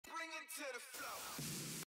to the floor.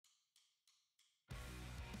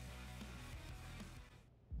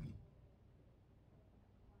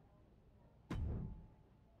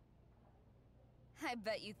 I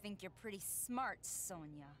bet you think you're pretty smart,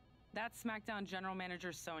 Sonya. That's SmackDown General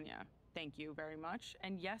Manager Sonya. Thank you very much.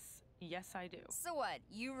 And yes, I do. So what,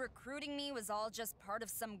 you recruiting me was all just part of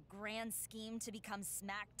some grand scheme to become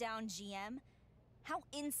SmackDown GM? How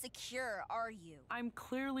insecure are you? I'm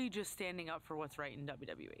clearly just standing up for what's right in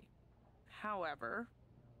WWE. However,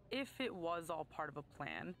 if it was all part of a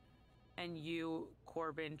plan, and you,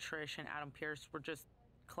 Corbin, Trish, and Adam Pearce were just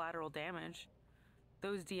collateral damage,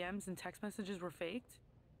 those DMs and text messages were faked,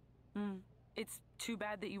 it's too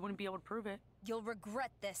bad that you wouldn't be able to prove it. You'll regret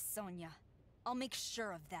this, Sonya. I'll make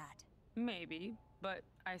sure of that. Maybe, but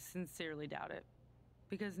I sincerely doubt it.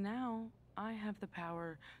 Because now, I have the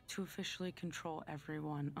power to officially control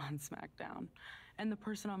everyone on SmackDown. And the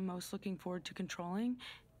person I'm most looking forward to controlling?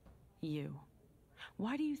 You.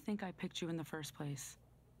 Why do you think I picked you in the first place?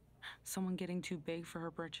 Someone getting too big for her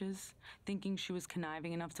britches? Thinking she was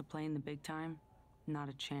conniving enough to play in the big time? Not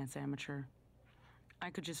a chance, amateur. I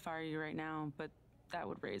could just fire you right now, but that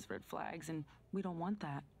would raise red flags, and we don't want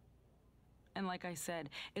that. And like I said,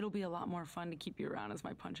 it'll be a lot more fun to keep you around as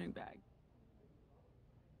my punching bag.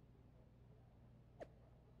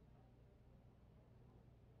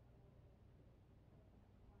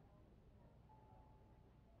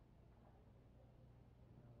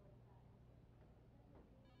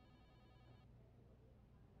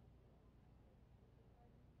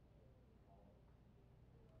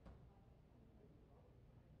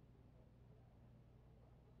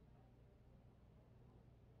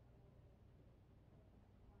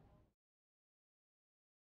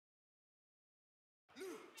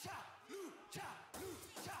 Lucha, lucha,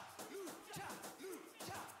 lucha, lucha,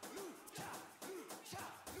 lucha, lucha, lucha,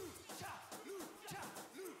 lucha, lucha,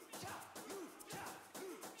 lucha, lucha,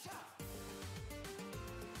 lucha.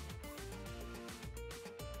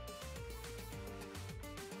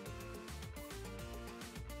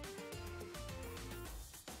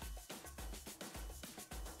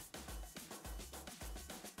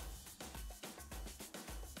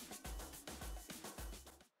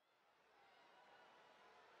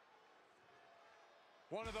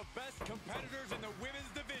 One of the best competitors in the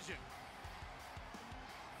women's division.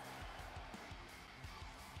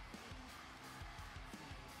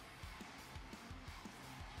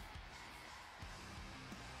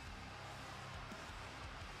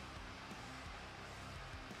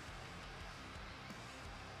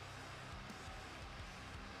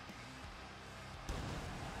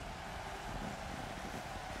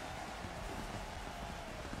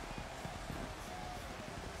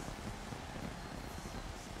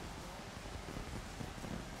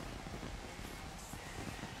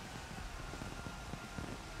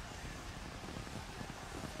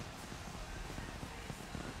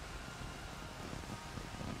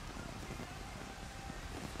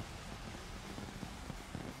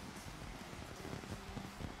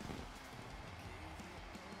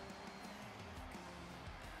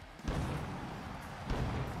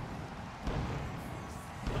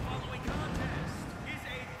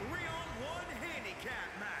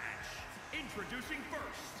 Introducing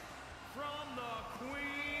first, from the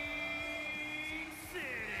Queen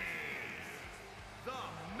City, the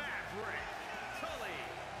Maverick, Tully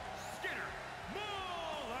Skinner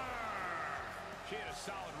Muller. She had a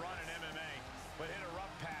solid run in MMA, but hit a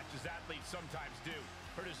rough patch as athletes sometimes do.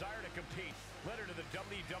 Her desire to compete led her to the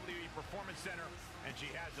WWE Performance Center, and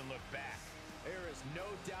she hasn't looked back. There is no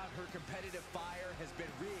doubt her competitive fire has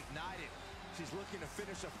been reignited. She's looking to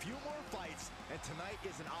finish a few more fights, and tonight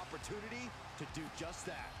is an opportunity to do just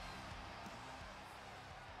that.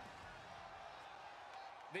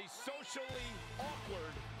 The socially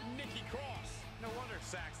awkward Nikki Cross. No wonder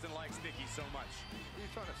Saxton likes Nikki so much. What are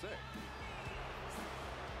you trying to say?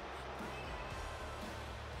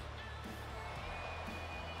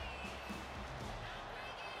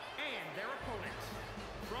 And their opponent,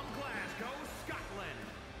 from Glasgow, Scotland,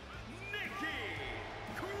 Nikki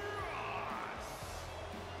Cross.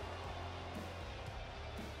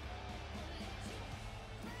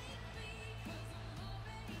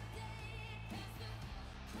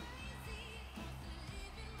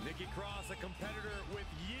 Nikki Cross, a competitor with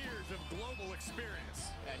years of global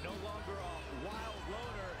experience. And no longer a wild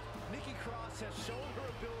loner, Nikki Cross has shown her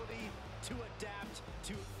ability to adapt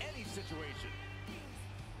to any situation.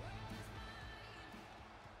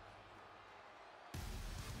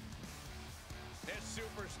 This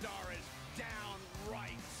superstar is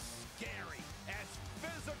downright scary. As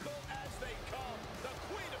physical as they come, the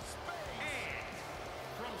Queen of Spades. And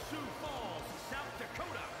from Sioux Falls, South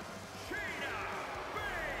Dakota,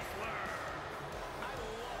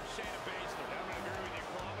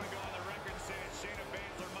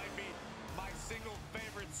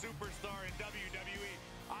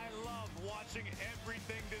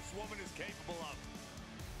 woman is capable of.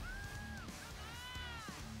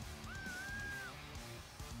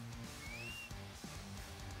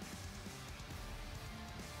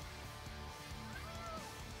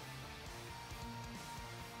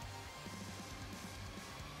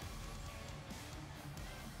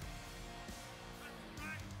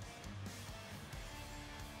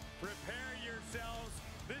 Prepare yourselves.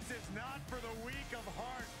 This is not for the weak of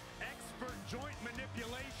heart. Expert joint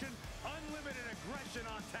manipulation, unlimited aggression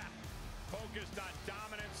on tap. Focused on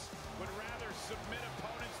dominance, would rather submit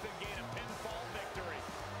opponents than gain a pinfall victory.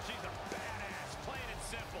 She's a badass, plain and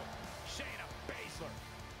simple. Shayna Baszler.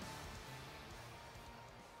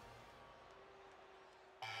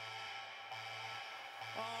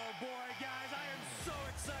 Oh boy, guys, I am so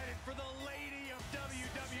excited for the lady of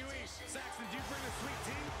WWE. Saxton, do you bring the sweet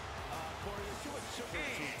tea? Corey, let's do a sugar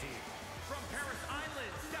sweet tea. From Paris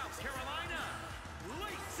Island, South Carolina,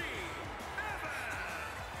 Lacey Evans.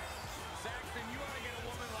 Saxton, you ought to get a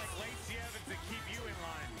woman like Lacey Evans to keep you in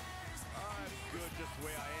line. I'm good just the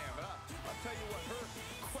way I am. But I'll tell you what, her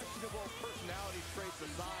questionable personality traits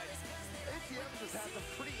aside, Lacey Evans has had some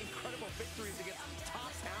pretty incredible victories against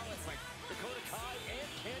top talents like Dakota Kai and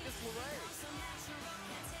Candice LeRae.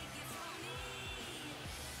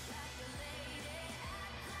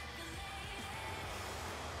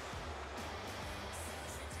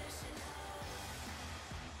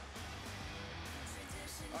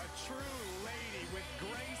 A true lady with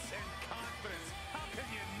grace and confidence. How can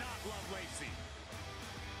you not love Lacey?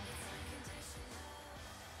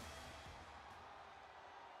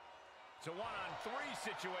 It's a one-on-three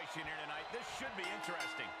situation here tonight. This should be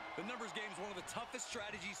interesting. The numbers game is one of the toughest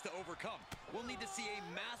strategies to overcome. We'll need to see a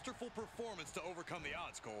masterful performance to overcome the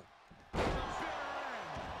odds, Cole.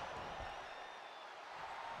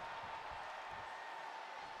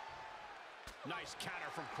 Nice counter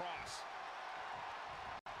from Cross.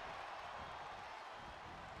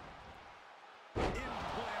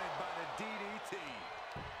 Implanted by the DDT.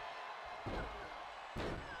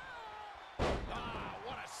 Ah,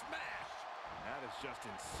 what a smash! That is just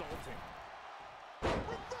insulting.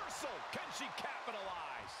 Reversal! Can she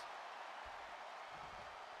capitalize?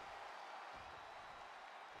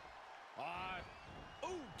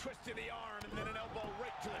 Ooh, twist to the arm and then an elbow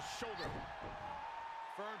right to the shoulder.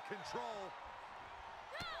 Firm control.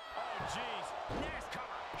 Oh, geez. Yes,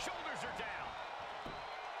 cover. Shoulders are down.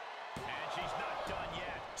 And she's not done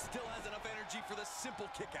yet. Still has enough energy for the simple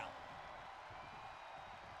kick out.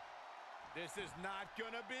 This is not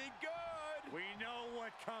gonna be good. We know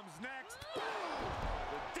what comes next.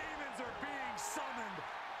 The demons are being summoned.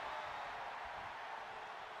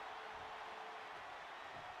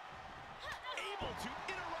 Able to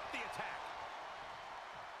interrupt the attack.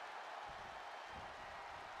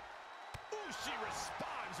 Ooh, she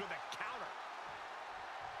responds with a counter.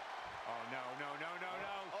 Oh, no, no, no, no,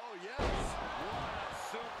 no. Oh, yes. What a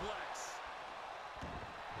suplex.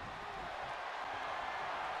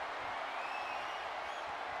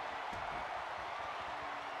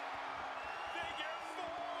 Figure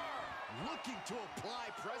four. Looking to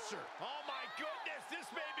apply pressure. Oh, my goodness, this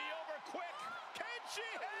may be over quick. Can she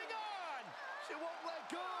hang on? She won't let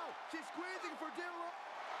go. She's squeezing for dear life.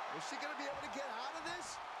 Is she going to be able to get out of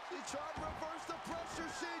this? She tried to reverse the pressure.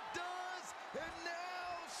 She does. And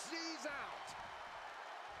now she's out.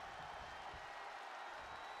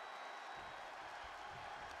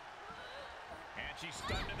 And she's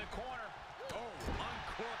stunned in the corner. Oh,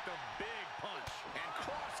 uncorked a big punch. And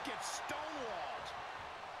Cross gets stonewalled.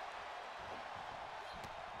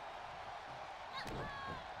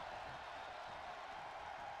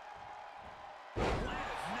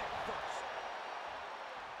 Lands neck first.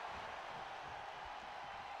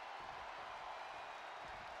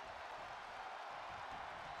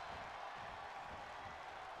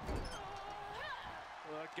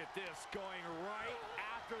 Look at this, going right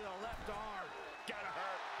after the left arm. Gotta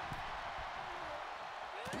hurt.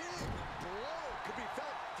 Big blow could be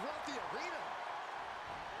felt throughout the arena.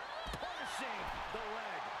 Punishing the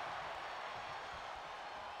leg.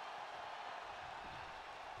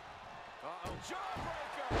 Uh-oh,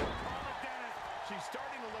 jawbreaker! Call it, Dennis. She's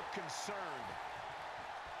starting to look concerned.